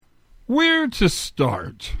Where to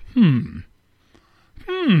start? Let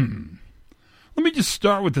me just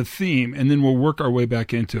start with the theme, and then we'll work our way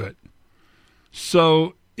back into it.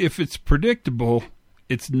 So, if it's predictable,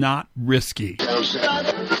 it's not risky. Hey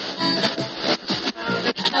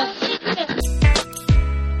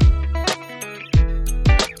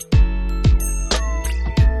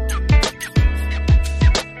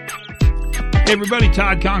everybody,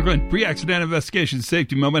 Todd Conklin, Pre-Accident Investigation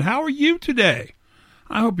Safety Moment. How are you today?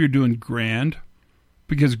 I hope you're doing grand,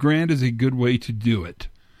 because grand is a good way to do it.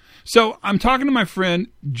 So I'm talking to my friend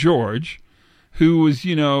George, who was,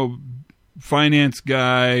 finance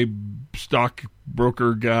guy, stock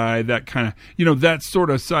broker guy, that kind of, that sort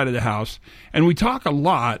of side of the house. And we talk a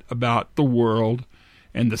lot about the world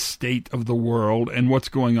and the state of the world and what's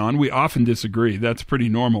going on. We often disagree. That's pretty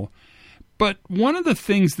normal. But one of the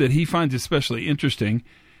things that he finds especially interesting,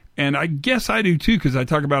 and I guess I do too because I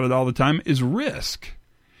talk about it all the time, is risk.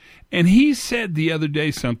 And he said the other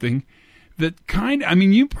day something that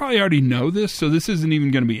you probably already know this, so this isn't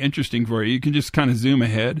even going to be interesting for you. You can just kind of zoom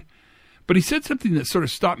ahead. But he said something that sort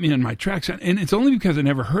of stopped me in my tracks, and it's only because I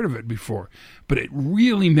never heard of it before. But it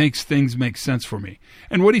really makes things make sense for me.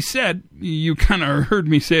 And what he said, you kind of heard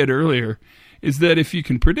me say it earlier, is that if you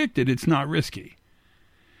can predict it, it's not risky.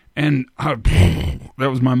 And that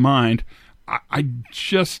was my mind. I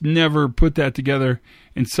just never put that together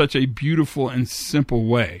in such a beautiful and simple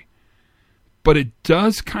way. But it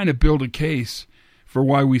does kind of build a case for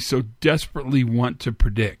why we so desperately want to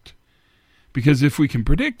predict. Because if we can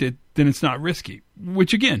predict it, then it's not risky.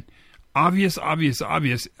 Which again, obvious.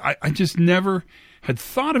 I just never had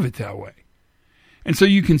thought of it that way. And so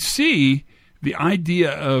you can see the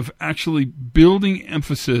idea of actually building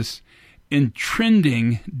emphasis in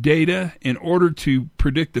trending data in order to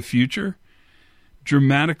predict the future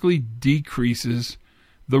dramatically decreases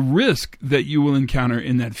the risk that you will encounter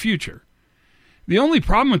in that future. The only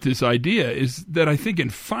problem with this idea is that I think in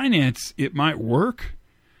finance it might work,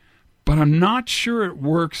 but I'm not sure it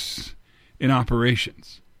works in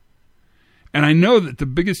operations. And I know that the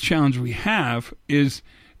biggest challenge we have is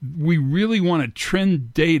we really want to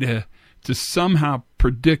trend data to somehow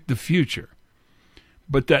predict the future.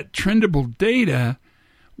 But that trendable data,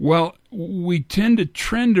 well, we tend to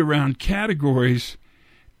trend around categories,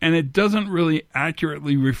 and it doesn't really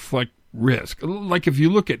accurately reflect risk. Like if you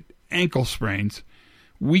look at ankle sprains,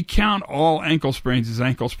 we count all ankle sprains as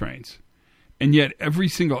ankle sprains. And yet every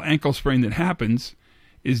single ankle sprain that happens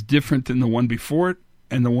is different than the one before it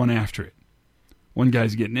and the one after it. One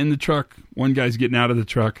guy's getting in the truck, one guy's getting out of the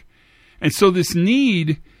truck. And so this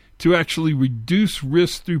need to actually reduce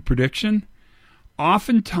risk through prediction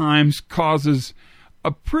oftentimes causes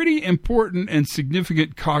a pretty important and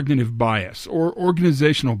significant cognitive bias or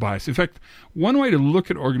organizational bias. In fact, one way to look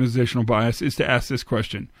at organizational bias is to ask this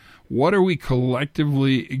question: what are we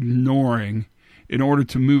collectively ignoring in order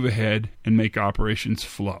to move ahead and make operations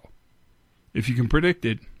flow? If you can predict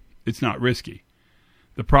it, it's not risky.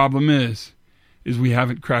 The problem is we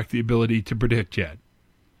haven't cracked the ability to predict yet.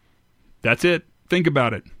 That's it. Think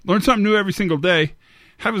about it. Learn something new every single day.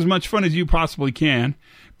 Have as much fun as you possibly can.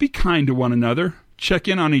 Be kind to one another. Check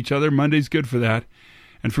in on each other. Monday's good for that.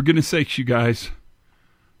 And for goodness sakes, you guys,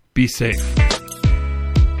 be safe.